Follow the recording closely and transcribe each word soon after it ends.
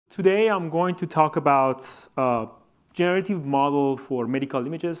Today I'm going to talk about generative model for medical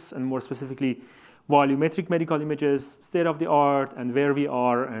images, and more specifically volumetric medical images, state of the art, and where we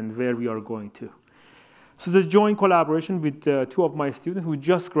are and where we are going to. So the joint collaboration with two of my students who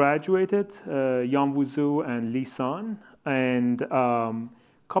just graduated, Yanwu Zhu and Li San, and a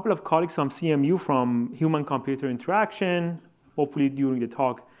couple of colleagues from CMU from human-computer interaction. Hopefully during the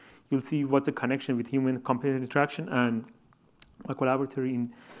talk you'll see what's the connection with human-computer interaction, and my collaborator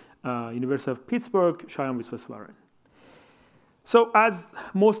in University of Pittsburgh, Kayhan Batmanghelich. So as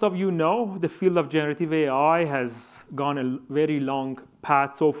most of you know, the field of generative AI has gone a very long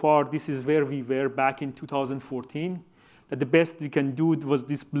path so far. This is where we were back in 2014. That the best we can do was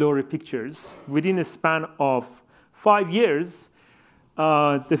these blurry pictures. Within a span of 5 years,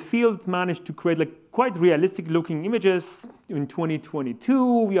 the field managed to create quite realistic looking images. In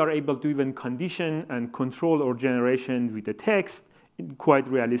 2022, we are able to even condition and control our generation with the text quite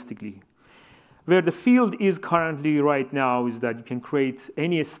realistically. Where the field is currently right now is that you can create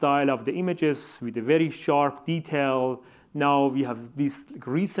any style of the images with a very sharp detail. Now we have this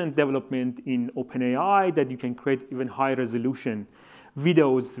recent development in OpenAI that you can create even high resolution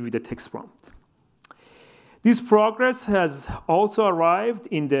videos with a text prompt. This progress has also arrived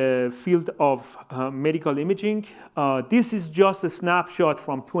in the field of medical imaging. This is just a snapshot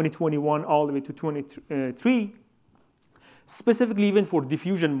from 2021 all the way to 2023. Specifically even for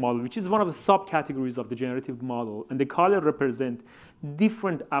diffusion model, which is one of the subcategories of the generative model. And the color represent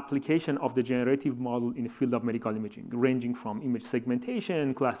different application of the generative model in the field of medical imaging, ranging from image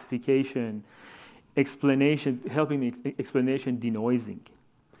segmentation, classification, explanation, helping explanation, denoising.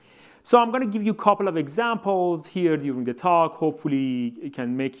 So I'm going to give you a couple of examples here during the talk. Hopefully it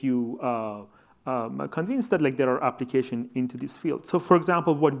can make you convinced that there are applications into this field. So for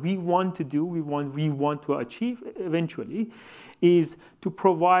example, what we want to do, we want to achieve eventually is to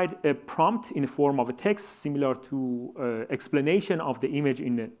provide a prompt in the form of a text similar to explanation of the image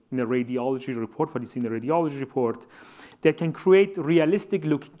in a radiology report, what is in the radiology report, that can create realistic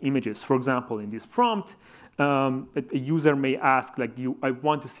looking images. For example, in this prompt, a user may ask, I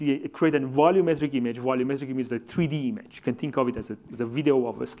want to create a volumetric image. Volumetric image is a 3D image. You can think of it as a video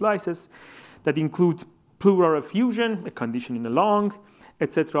of slices that include pleural effusion, a condition in the lung,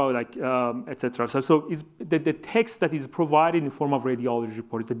 etc., etc. So the text that is provided in the form of radiology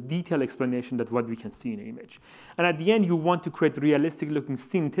report is a detailed explanation that what we can see in the image. And at the end, you want to create realistic-looking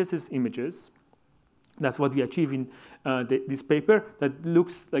synthesis images. That's what we achieve in this paper that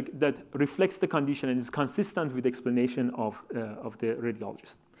reflects the condition and is consistent with the explanation of the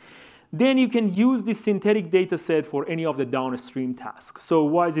radiologist. Then you can use this synthetic data set for any of the downstream tasks. So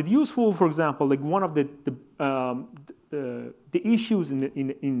why is it useful? For example, one of the issues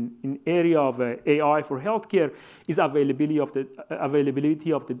in area of AI for healthcare is availability of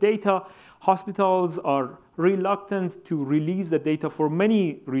the data. Hospitals are reluctant to release the data for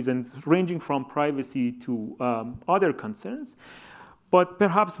many reasons, ranging from privacy to other concerns. But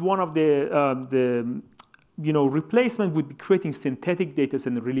perhaps one of the replacement would be creating synthetic data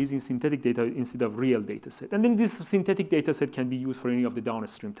set and releasing synthetic data instead of real data set. And then this synthetic data set can be used for any of the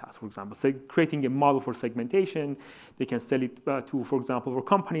downstream tasks. For example, say creating a model for segmentation, they can sell it to, for example, for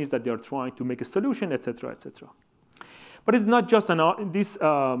companies that they are trying to make a solution, etc., etc. But it's not just this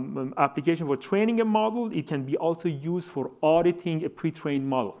application for training a model. It can be also used for auditing a pre-trained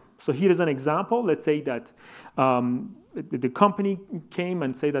model. So here is an example. Let's say that the company came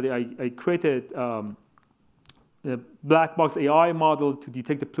and say that I created a black box AI model to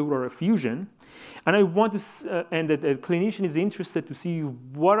detect the pleural effusion, and I want to, and the clinician is interested to see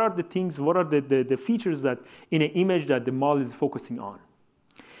what are the things, what are the features that in an image that the model is focusing on.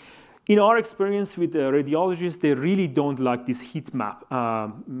 In our experience with the radiologists, they really don't like this heat map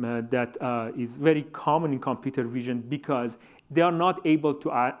that is very common in computer vision because they are not able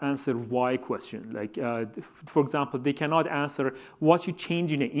to answer why question. For example, they cannot answer what you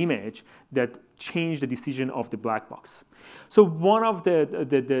change in an image that changed the decision of the black box. So one of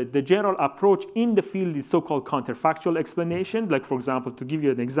the general approach in the field is so-called counterfactual explanation. For example, to give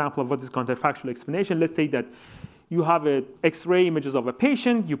you an example of what is counterfactual explanation, let's say that you have X-ray images of a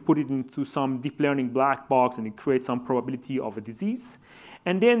patient, you put it into some deep learning black box, and it creates some probability of a disease.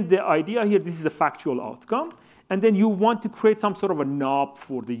 And then the idea here, this is a factual outcome. And then you want to create some sort of a knob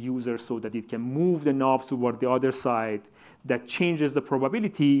for the user so that it can move the knob toward the other side that changes the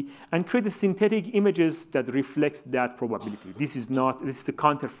probability and create the synthetic images that reflects that probability. This is the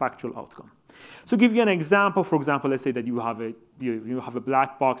counterfactual outcome. So give you an example. For example, let's say that you have a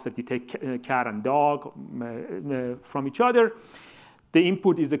black box that detects cat and dog from each other. The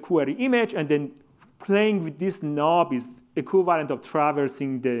input is the query image, and then playing with this knob is equivalent of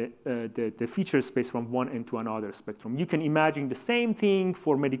traversing the feature space from one end to another spectrum. You can imagine the same thing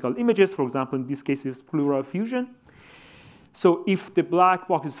for medical images. For example, in this case, it's pleural effusion. So if the black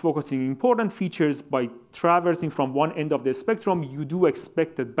box is focusing important features by traversing from one end of the spectrum, you do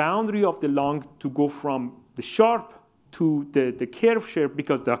expect the boundary of the lung to go from the sharp to the curved shape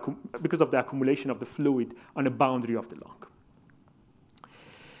because of the accumulation of the fluid on the boundary of the lung.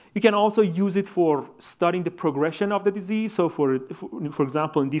 You can also use it for studying the progression of the disease. So for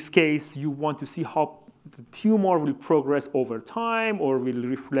example, in this case, you want to see how the tumor will progress over time or will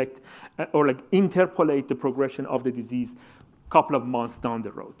reflect or like interpolate the progression of the disease a couple of months down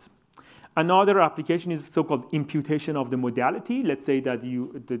the road. Another application is so-called imputation of the modality. Let's say that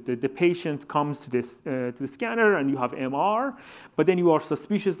the patient comes to the scanner and you have MR, but then you are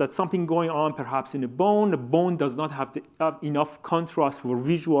suspicious that something going on perhaps in the bone. The bone does not have enough contrast for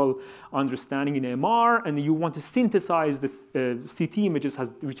visual understanding in MR, and you want to synthesize this CT images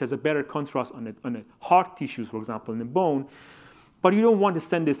which has a better contrast on the heart tissues, for example, in the bone. But you don't want to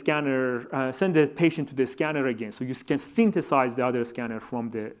send the patient to the scanner again. So you can synthesize the other scanner from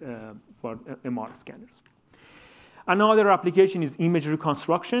the for MR scanners. Another application is image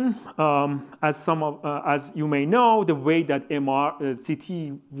reconstruction. As you may know, the way that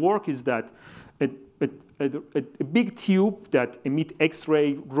CT work is that a big tube that emit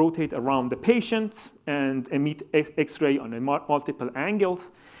X-ray rotate around the patient and emit X-ray on multiple angles.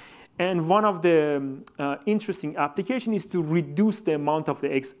 And one of the interesting applications is to reduce the amount of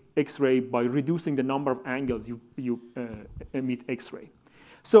the X-ray by reducing the number of angles you emit X-ray.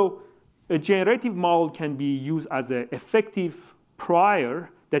 So a generative model can be used as an effective prior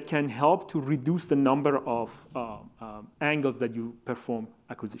that can help to reduce the number of angles that you perform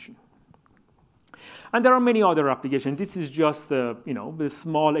acquisition. And there are many other applications. This is just the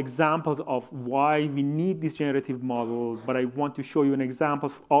small examples of why we need this generative model, but I want to show you an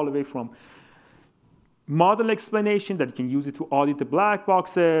examples all the way from model explanation that you can use it to audit the black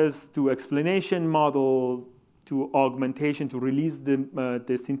boxes, to explanation model, to augmentation, to release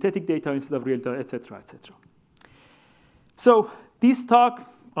the synthetic data instead of real data, et cetera, et cetera. So this talk,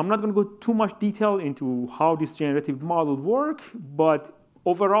 I'm not going to go too much detail into how this generative model work, but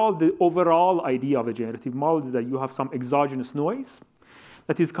the overall idea of a generative model is that you have some exogenous noise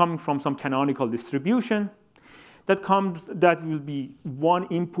that is coming from some canonical distribution that will be one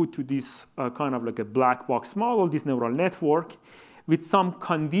input to this kind of like a black box model, this neural network, with some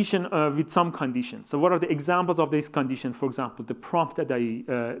condition. So what are the examples of this condition? For example, the prompt that I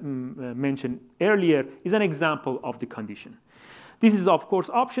mentioned earlier is an example of the condition. This is, of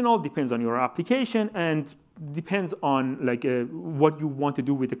course, optional, depends on your application, and depends on what you want to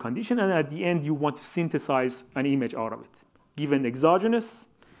do with the condition. And at the end, you want to synthesize an image out of it. Given exogenous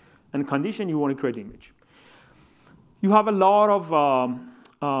and condition, you want to create an image. You have a lot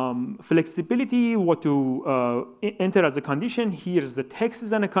of flexibility what to enter as a condition. Here is the text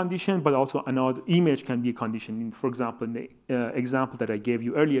is a condition, but also another image can be a condition. For example, in the example that I gave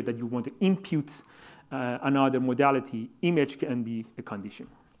you earlier, that you want to impute another modality, image can be a condition.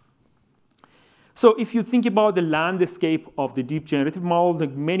 So if you think about the landscape of the deep generative model,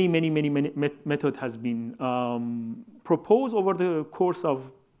 many methods has been proposed over the course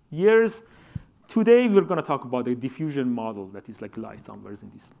of years. Today, we're going to talk about the diffusion model that is lies somewhere in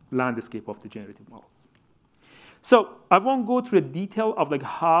this landscape of the generative models. So I won't go through the detail of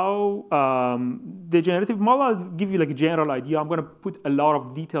how the generative model. I'll give you a general idea. I'm going to put a lot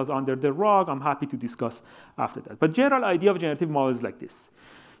of details under the rug. I'm happy to discuss after that. But general idea of generative model is like this.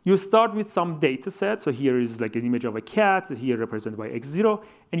 You start with some data set. So here is an image of a cat, here represented by x0,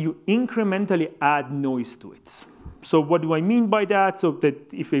 and you incrementally add noise to it. So what do I mean by that? So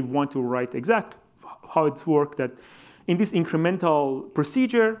that if I want to write exactly how it's worked, that in this incremental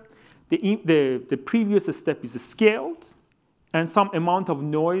procedure, the previous step is scaled, and some amount of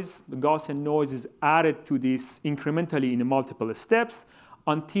noise, the Gaussian noise, is added to this incrementally in multiple steps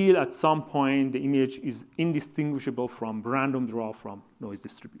until at some point the image is indistinguishable from random draw from noise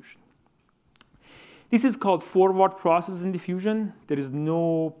distribution. This is called forward process in diffusion. There is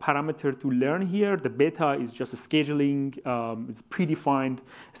no parameter to learn here. The beta is just a scheduling, it's a predefined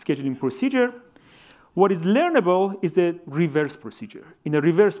scheduling procedure. What is learnable is the reverse procedure. In a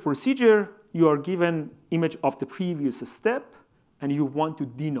reverse procedure, you are given image of the previous step, and you want to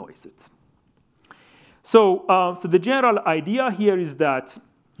denoise it. So the general idea here is that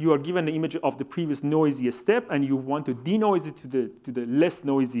you are given the image of the previous noisy step, and you want to denoise it to the less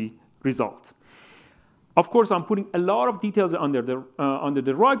noisy result. Of course, I'm putting a lot of details under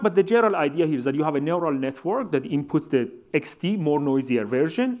the rug, but the general idea here is that you have a neural network that inputs the XT, more noisier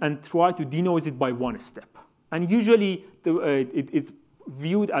version, and try to denoise it by one step. And usually, it's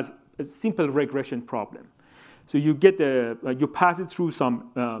viewed as a simple regression problem. So you get you pass it through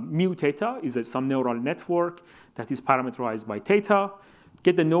some mu theta, is some neural network that is parameterized by theta,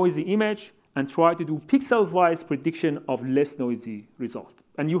 get the noisy image, and try to do pixel-wise prediction of less noisy result.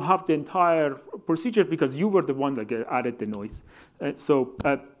 And you have the entire procedure because you were the one that added the noise.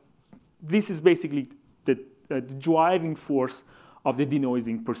 This is basically the driving force of the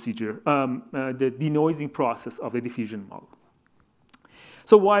denoising procedure, the denoising process of the diffusion model.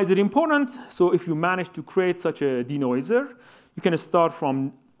 So why is it important? So if you manage to create such a denoiser, you can start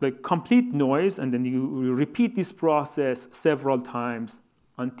from like complete noise, and then you repeat this process several times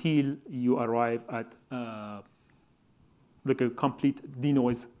until you arrive at like a complete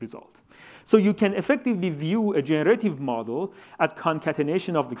denoise result. So you can effectively view a generative model as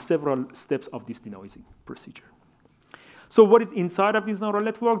concatenation of the several steps of this denoising procedure. So what is inside of this neural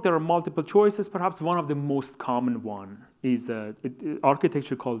network? There are multiple choices. Perhaps one of the most common one is an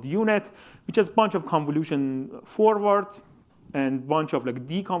architecture called UNet, which has a bunch of convolution forward and bunch of like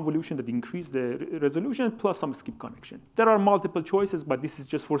deconvolution that increase the resolution, plus some skip connection. There are multiple choices, but this is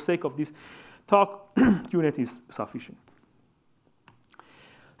just for sake of this talk. UNet is sufficient.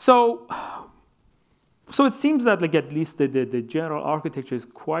 So it seems that like at least the general architecture is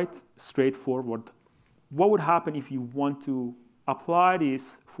quite straightforward. What would happen if you want to apply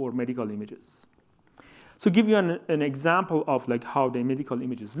this for medical images? So give you an example of like how the medical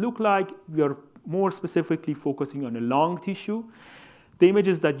images look like. We are more specifically focusing on a lung tissue. The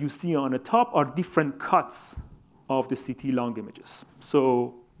images that you see on the top are different cuts of the CT lung images.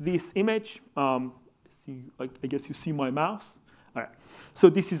 So this image, I guess you see my mouse. All right. So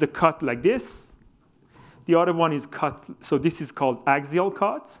this is a cut like this. The other one is cut. So this is called axial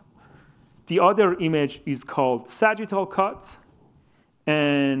cut. The other image is called sagittal cut,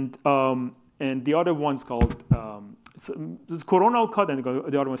 and the other one's called this coronal cut, and the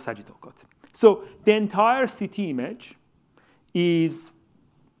other one is sagittal cut. So the entire CT image is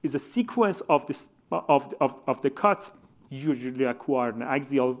a sequence of this of the cuts usually acquired in an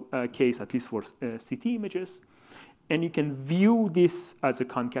axial case, at least for CT images, and you can view this as a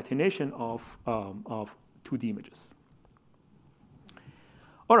concatenation of 2D images.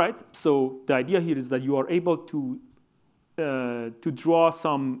 All right, so the idea here is that you are able to draw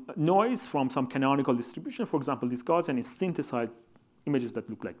some noise from some canonical distribution. For example, this Gaussian is synthesized images that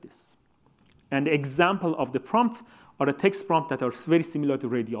look like this. And the example of the prompt are the text prompts that are very similar to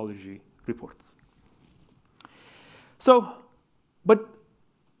radiology reports. So, but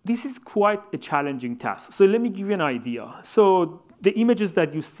this is quite a challenging task. So let me give you an idea. So the images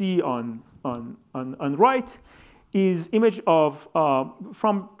that you see on right is image of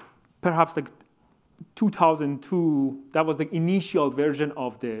from perhaps like 2002. That was the initial version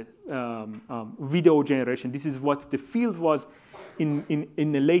of the video generation. This is what the field was in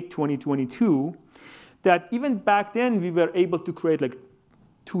the late 2022. That even back then we were able to create like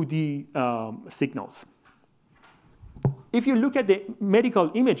 2D signals. If you look at the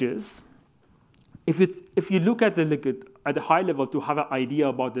medical images, if you look at at the high level to have an idea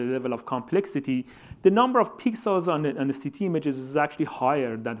about the level of complexity, the number of pixels on the CT images is actually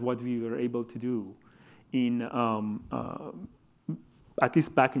higher than what we were able to do in at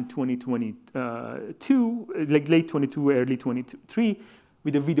least back in 2022, like late 22, early 23,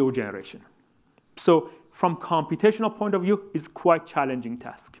 with the video generation. So from computational point of view, it's quite challenging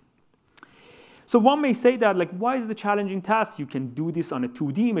task. So one may say that, like, why is it a challenging task? You can do this on a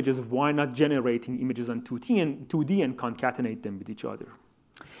 2D images. Why not generating images on 2D and concatenate them with each other?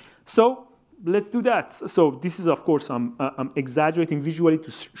 So let's do that. So this is, of course, I'm exaggerating visually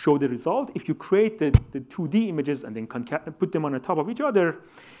to show the result. If you create the 2D images and then put them on the top of each other,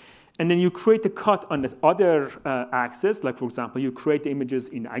 and then you create a cut on the other axis, like, for example, you create the images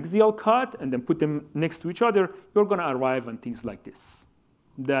in axial cut and then put them next to each other, you're going to arrive on things like this.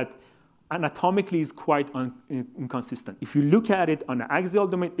 That anatomically is quite inconsistent. If you look at it on an axial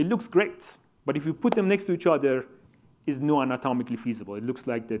domain, it looks great. But if you put them next to each other, it's not anatomically feasible. It looks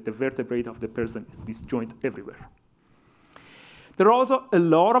like the vertebrae of the person is disjoint everywhere. There are also a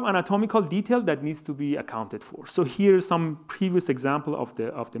lot of anatomical detail that needs to be accounted for. So here's some previous example of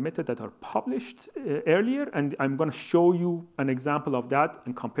the method that are published earlier, and I'm going to show you an example of that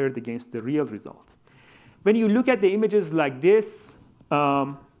and compare it against the real result. When you look at the images like this,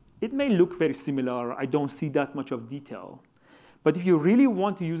 it may look very similar. I don't see that much of detail. But if you really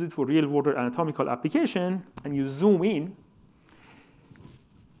want to use it for real-world anatomical application and you zoom in,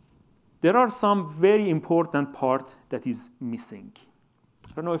 there are some very important part that is missing.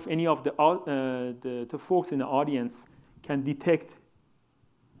 I don't know if any of the folks in the audience can detect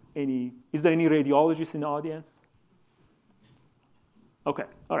Is there any radiologists in the audience? Okay,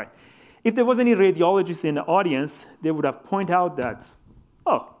 all right. If there was any radiologists in the audience, they would have pointed out that,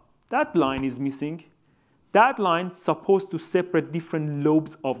 oh, that line is missing. That line's supposed to separate different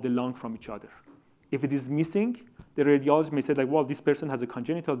lobes of the lung from each other. If it is missing, the radiologist may say, like, well, this person has a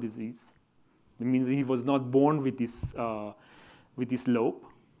congenital disease. I mean, he was not born with this lobe,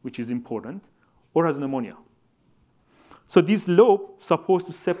 which is important, or has pneumonia. So this lobe is supposed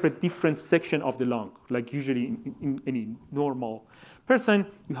to separate different sections of the lung. Like usually in any normal person,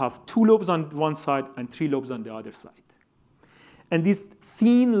 you have 2 lobes on one side and 3 lobes on the other side. And this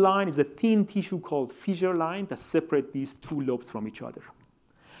thin line is a thin tissue called fissure line that separates these 2 lobes from each other.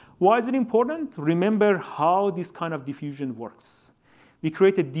 Why is it important? Remember how this kind of diffusion works. We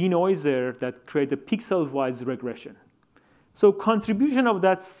create a denoiser that creates a pixel-wise regression. So contribution of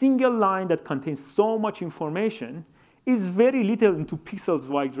that single line that contains so much information is very little into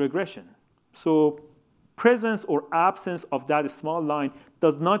pixel-wise regression. So presence or absence of that small line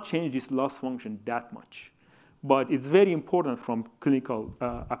does not change this loss function that much. But it's very important from clinical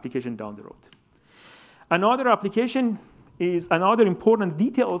application down the road. Another application is another important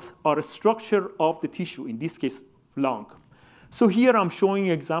details are a structure of the tissue, in this case, lung. So here I'm showing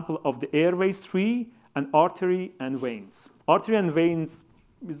you an example of the airways tree and artery and veins. Artery and veins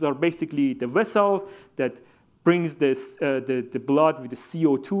are basically the vessels that brings the blood with the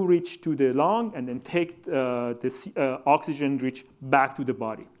CO2 rich to the lung and then take the oxygen rich back to the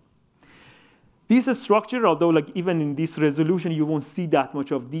body. This structure, although like even in this resolution, you won't see that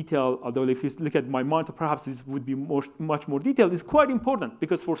much of detail, although if you look at my monitor, perhaps this would be much more detailed, is quite important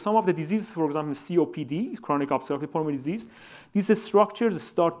because for some of the diseases, for example, COPD, chronic obstructive pulmonary disease, these structures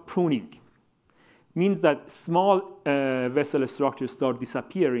start pruning. Means that small vessel structures start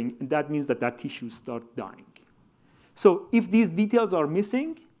disappearing, and that means that tissue starts dying. So if these details are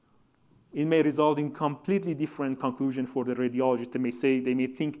missing, it may result in completely different conclusion for the radiologist. They may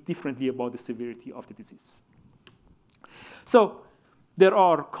think differently about the severity of the disease. So there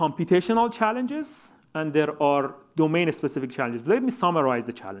are computational challenges and there are domain-specific challenges. Let me summarize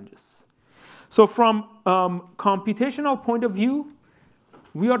the challenges. So from computational point of view,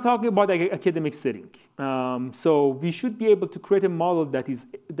 we are talking about an academic setting. So we should be able to create a model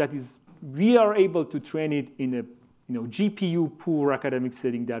we are able to train it in a GPU poor academic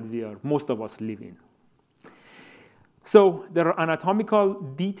setting that most of us live in. So there are anatomical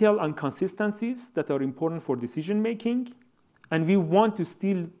detail and consistencies that are important for decision making, and we want to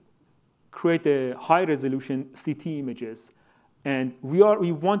still create a high resolution CT images, and we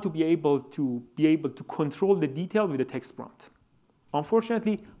want to be able to control the detail with the text prompt.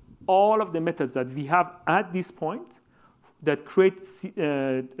 Unfortunately, all of the methods that we have at this point that create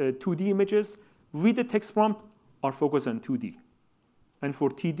 2D images with the text prompt are focused on 2D. And for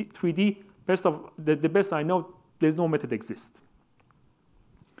 3D, the best I know, there's no method exists.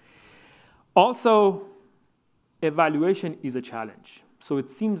 Also, evaluation is a challenge. So it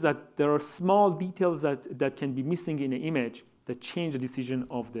seems that there are small details that can be missing in an image that change the decision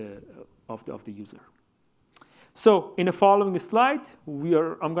of the user. So in the following slide,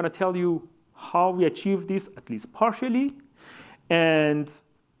 I'm going to tell you how we achieve this, at least partially, and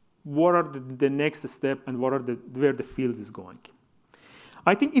what are the next step and where the field is going.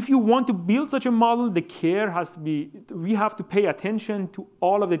 I think if you want to build such a model, the care has to be, we have to pay attention to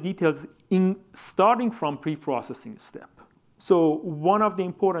all of the details starting from pre-processing step. So one of the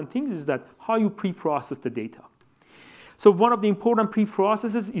important things is that how you pre-process the data. So one of the important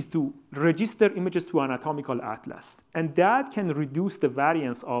pre-processes is to register images to anatomical atlas. And that can reduce the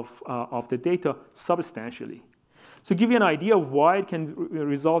variance of the data substantially. So to give you an idea of why it can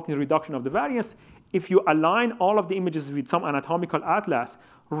result in reduction of the variance, if you align all of the images with some anatomical atlas,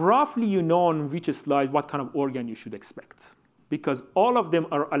 roughly you know on which slide what kind of organ you should expect, because all of them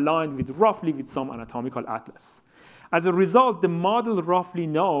are aligned roughly with some anatomical atlas. As a result, the model roughly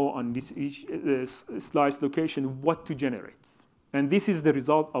know on each slide's location what to generate. And this is the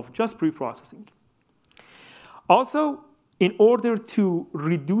result of just pre-processing. Also, in order to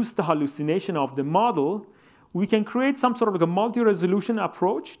reduce the hallucination of the model, we can create some sort of like a multi-resolution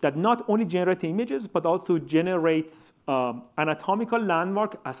approach that not only generates images, but also generates anatomical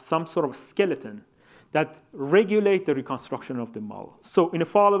landmark as some sort of skeleton that regulate the reconstruction of the model. So in the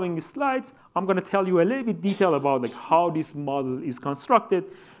following slides, I'm going to tell you a little bit detail about like how this model is constructed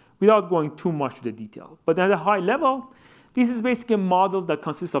without going too much to the detail. But at a high level, this is basically a model that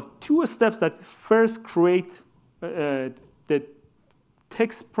consists of 2 steps that first create the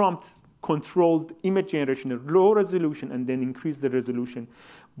text prompt controlled image generation at low resolution and then increase the resolution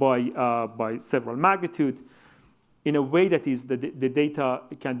by several magnitude. in a way that is the data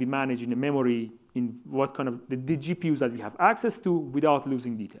can be managed in a memory in what kind of the GPUs that we have access to without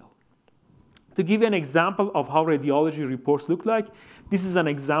losing detail. To give you an example of how radiology reports look like, this is an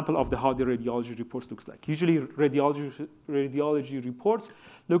example of how the radiology reports looks like. Usually radiology reports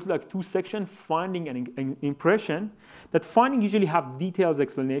look like two sections, finding and impression. That finding usually have detailed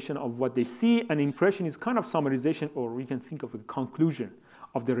explanation of what they see, and impression is kind of summarization, or we can think of a conclusion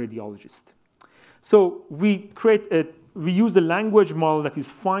of the radiologist. So we use the language model that is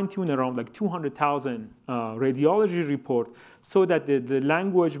fine-tuned around like 200,000 radiology report, so that the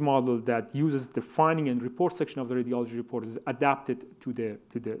language model that uses the finding and report section of the radiology report is adapted to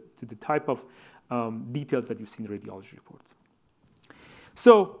the type of details that you see in radiology reports.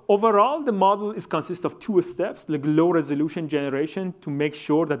 So overall, the model consists of two steps, like low-resolution generation to make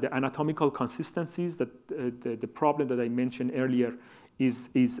sure that the anatomical consistencies, that the problem that I mentioned earlier,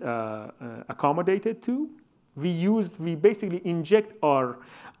 is accommodated to. We basically inject our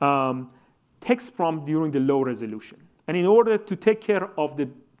text prompt during the low resolution. And in order to take care of the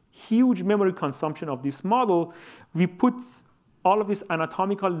huge memory consumption of this model, we put all of these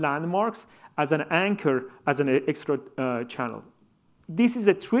anatomical landmarks as an anchor, as an extra channel. This is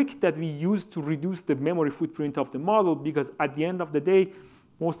a trick that we use to reduce the memory footprint of the model, because at the end of the day,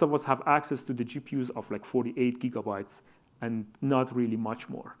 most of us have access to the GPUs of like 48 gigabytes and not really much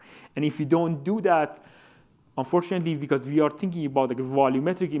more. And if you don't do that, unfortunately, because we are thinking about like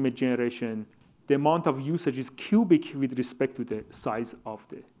volumetric image generation, the amount of usage is cubic with respect to the size of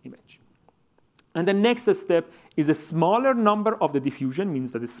the image. And the next step is a smaller number of the diffusion,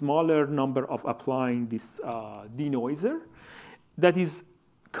 means that a smaller number of applying this denoiser that is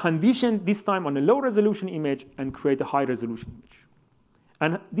conditioned this time on a low resolution image and create a high resolution image.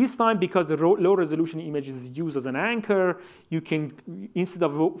 And this time, because the low resolution image is used as an anchor, you can, instead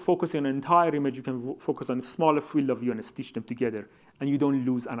of focusing on an entire image, you can focus on a smaller field of view and stitch them together, and you don't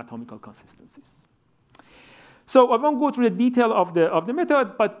lose anatomical consistencies. So I won't go through the detail of the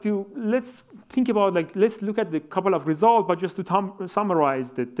method, but let's think about, let's look at the couple of results, but just to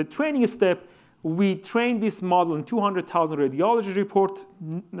summarize the training step, we trained this model on 200,000 radiology report,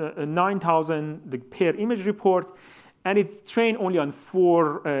 9,000 the pair image report, and it's trained only on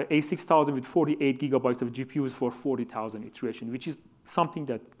 4 A6000 with 48 gigabytes of GPUs for 40,000 iterations, which is something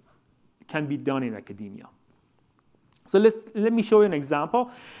that can be done in academia. So let me show you an example.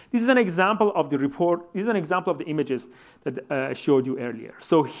 This is an example of the report. This is an example of the images that I showed you earlier.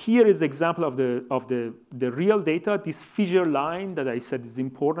 So here is an example of the real data. This fissure line that I said is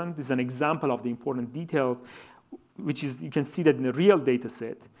important. This is an example of the important details, which is, you can see that in the real data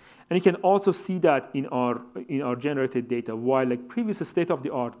set. And you can also see that in our generated data, while like previous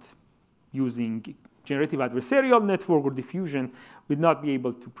state-of-the-art using generative adversarial network or diffusion would not be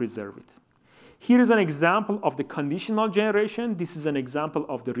able to preserve it. Here is an example of the conditional generation. This is an example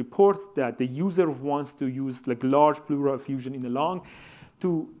of the report that the user wants to use like large pleural effusion in the lung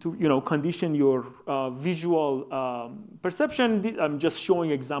to condition your visual perception. I'm just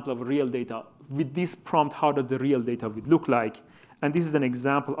showing an example of real data. With this prompt, how does the real data would look like? And this is an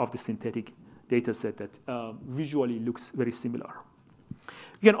example of the synthetic data set that visually looks very similar.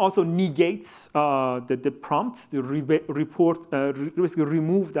 You can also negate the prompt, the report, basically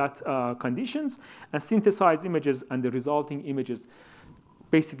remove that conditions, and synthesize images, and the resulting images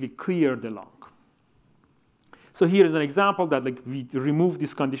basically clear the lung. So here is an example that we remove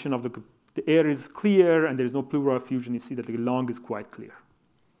this condition of the air is clear and there is no pleural effusion. You see that the lung is quite clear.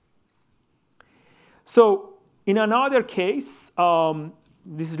 So in another case,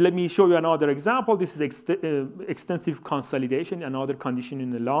 let me show you another example. This is extensive consolidation, another condition in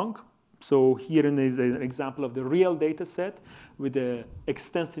the lung. So here is an example of the real data set with the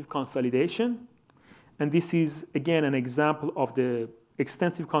extensive consolidation. And this is, again, an example of the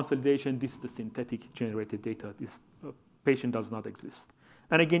extensive consolidation. This is the synthetic generated data. This patient does not exist.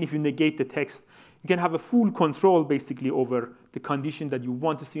 And again, if you negate the text, you can have a full control, basically, over the condition that you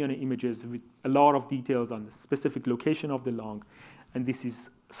want to see on the images with a lot of details on the specific location of the lung. And this is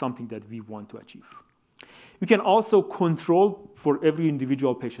something that we want to achieve. You can also control for every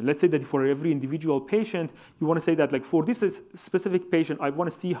individual patient. Let's say that for every individual patient, you want to say that, for this specific patient, I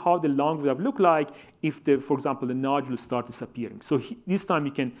want to see how the lung would have looked like if, for example, the nodules start disappearing. So this time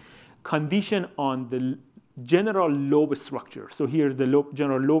you can condition on the general lobe structure. So here's the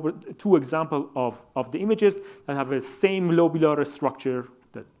general lobe, two examples of the images that have the same lobular structure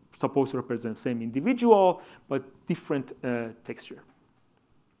that supposed to represent the same individual, but different texture.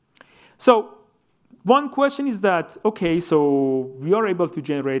 So one question is that, okay, so we are able to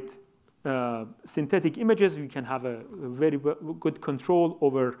generate synthetic images. We can have a very good control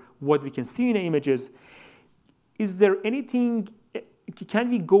over what we can see in the images. is there anything, can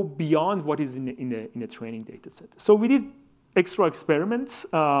we go beyond what is in a training data set? So we did extra experiments.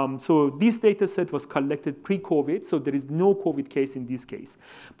 So this data set was collected pre-COVID, so there is no COVID case in this case.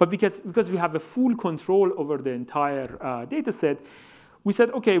 But because we have a full control over the entire data set, we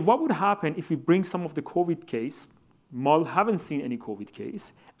said, okay, what would happen if we bring some of the COVID case, model haven't seen any COVID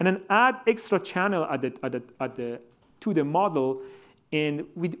case, and then add extra channel to the model, and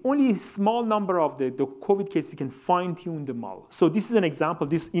with only a small number of the COVID case, we can fine-tune the model. So this is an example.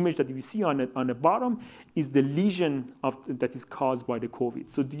 This image that we see on the bottom is the lesion that is caused by the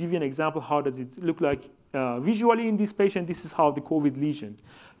COVID. So to give you an example, how does it look like visually in this patient? This is how the COVID lesion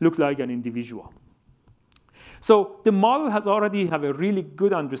looked like an individual. So the model has already have a really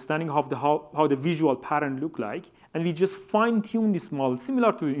good understanding of how the visual pattern look like, and we just fine-tune this model,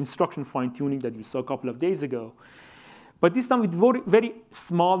 similar to instruction fine-tuning that we saw a couple of days ago. But this time with very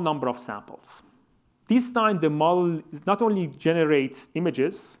small number of samples. This time the model is not only generates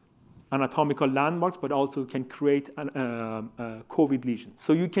images, anatomical landmarks, but also can create a COVID lesion.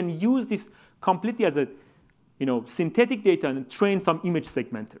 So you can use this completely as a synthetic data and train some image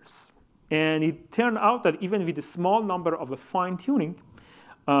segmenters. And it turned out that even with a small number of a fine-tuning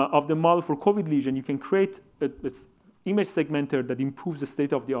of the model for COVID lesion, you can create an image segmenter that improves the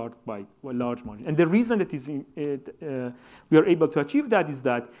state of the art by a large margin. And the reason that we are able to achieve that is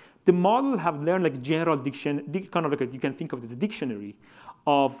that the model have learned like general kind of like you can think of it as a dictionary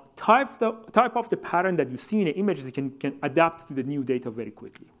of type of the pattern that you see in an image that can adapt to the new data very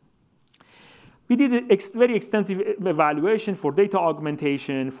quickly. We did a very extensive evaluation for data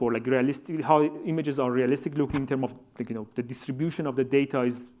augmentation, for like realistic, how images are realistic looking in terms of the distribution of the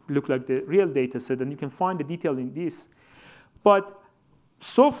data look like the real data set, and you can find the detail in this. But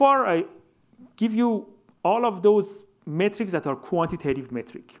so far, I give you all of those metrics that are quantitative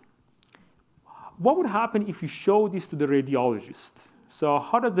metric. What would happen if you show this to the radiologist? So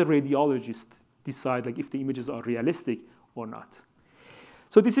how does the radiologist decide like if the images are realistic or not?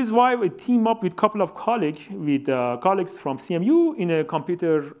 So this is why we team up with a couple of colleagues from CMU in a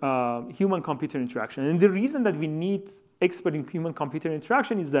human-computer interaction. And the reason that we need expert in human-computer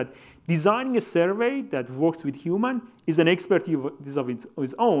interaction is that designing a survey that works with human is an expertise of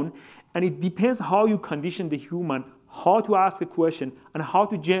its own, and it depends how you condition the human, how to ask a question, and how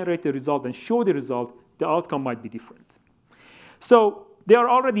to generate the result and show the result. The outcome might be different. So they are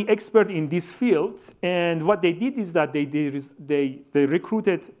already expert in this field, and what they did is that they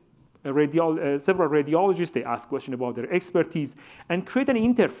recruited several radiologists. They asked questions about their expertise and create an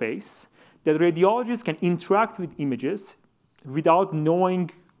interface that radiologists can interact with images without knowing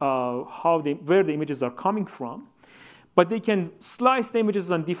where the images are coming from. But they can slice the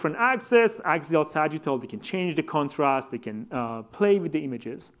images on different axes, axial, sagittal. They can change the contrast. They can play with the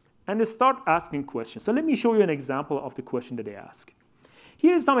images, and they start asking questions. So let me show you an example of the question that they ask.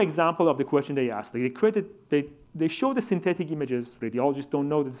 Here is some example of the question they asked. They show the synthetic images. Radiologists don't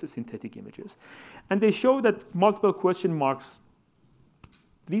know this is synthetic images. And they show that multiple question marks.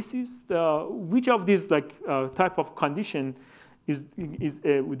 This is which of these type of condition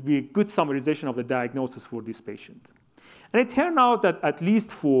would be a good summarization of the diagnosis for this patient. And it turned out that at least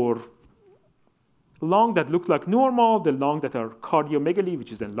for lung that look like normal, the lung that are cardiomegaly,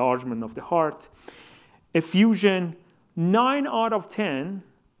 which is enlargement of the heart, effusion, 9 out of 10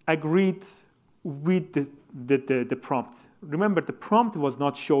 agreed with the prompt. Remember, the prompt was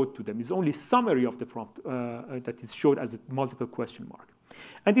not showed to them. It's only summary of the prompt that is showed as a multiple question mark.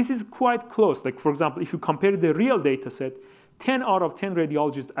 And this is quite close. Like, for example, if you compare the real data set, 10 out of 10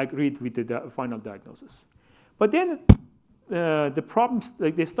 radiologists agreed with the final diagnosis. But then the problems,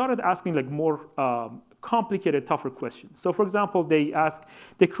 they started asking more complicated, tougher questions. So, for example, they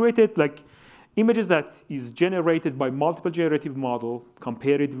created images that is generated by multiple generative model,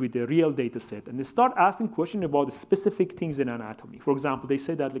 compare it with the real data set, and they start asking questions about the specific things in anatomy. For example, they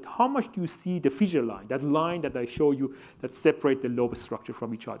say that how much do you see the fissure line, that line that I show you that separate the lobe structure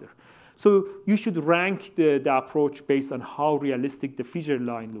from each other. So you should rank the approach based on how realistic the fissure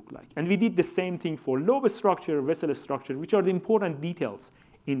line look like. And we did the same thing for lobe structure, vessel structure, which are the important details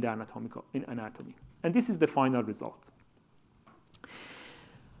in the anatomy. And this is the final result.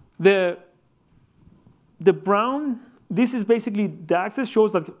 The brown, this is basically the axis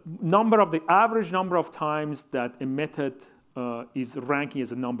shows that average number of times that a method is ranking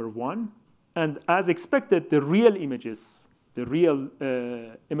as a number 1. And as expected, the real images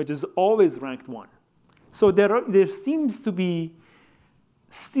always ranked 1. So there seems to be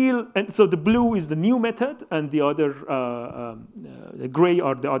still, and so the blue is the new method, and the other, the gray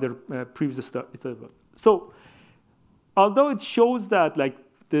are the other previous stuff. So although it shows that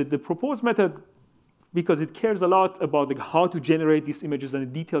the proposed method because it cares a lot about like, how to generate these images and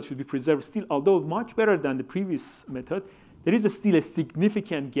the details should be preserved. Still, although much better than the previous method, there is still a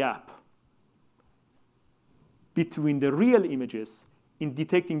significant gap between the real images in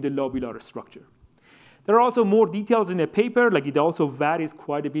detecting the lobular structure. There are also more details in the paper, like it also varies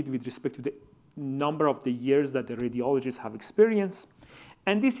quite a bit with respect to the number of the years that the radiologists have experience.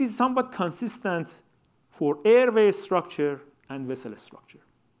 And this is somewhat consistent for airway structure and vessel structure.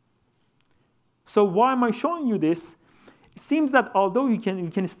 So why am I showing you this? It seems that although you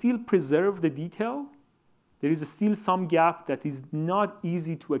can still preserve the detail, there is still some gap that is not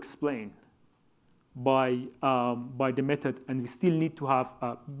easy to explain by the method, and we still need to have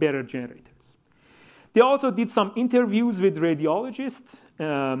better generators. They also did some interviews with radiologists,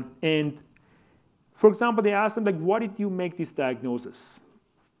 and for example, they asked them, like, what did you make this diagnosis?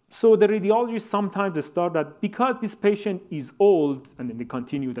 So the radiologists sometimes they start that because this patient is old, and then they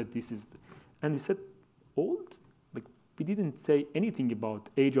continue that this is, and we said, old? Like, we didn't say anything about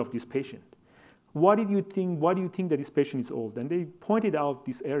age of this patient. Why do you think that this patient is old? And they pointed out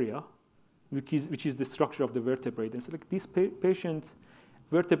this area, which is the structure of the vertebrae. And said, like, this patient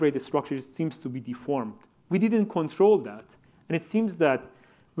vertebrae structure seems to be deformed. We didn't control that. And it seems that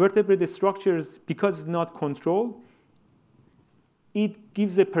vertebrae structures, because it's not controlled, it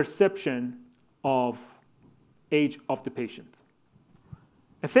gives a perception of age of the patient.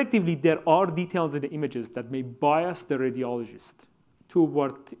 Effectively, there are details in the images that may bias the radiologist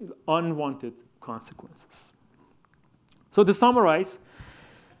toward unwanted consequences. So to summarize,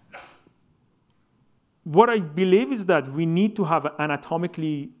 what I believe is that we need to have an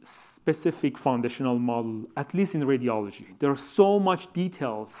anatomically specific foundational model, at least in radiology. There are so much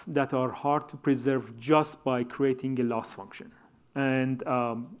details that are hard to preserve just by creating a loss function. And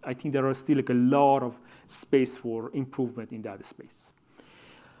I think there are still like a lot of space for improvement in that space.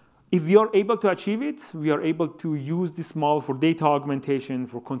 If we are able to achieve it, we are able to use this model for data augmentation,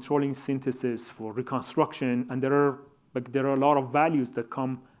 for controlling synthesis, for reconstruction, and there are a lot of values that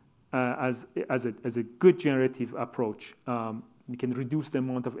come as a good generative approach. You can reduce the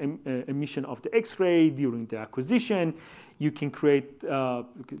amount of emission of the X-ray during the acquisition. You can create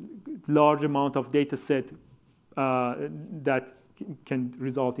large amount of data set that can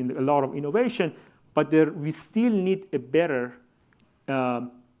result in a lot of innovation, but we still need a better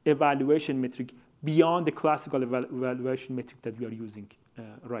evaluation metric beyond the classical evaluation metric that we are using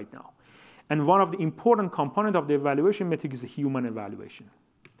right now. And one of the important components of the evaluation metric is the human evaluation.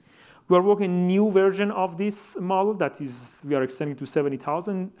 We are working on a new version of this model that is, we are extending to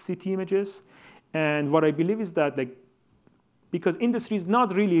 70,000 CT images. And what I believe is that, like, because industry is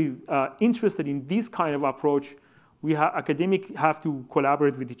not really interested in this kind of approach, academics have to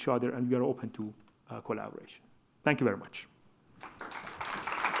collaborate with each other, and we are open to collaboration. Thank you very much.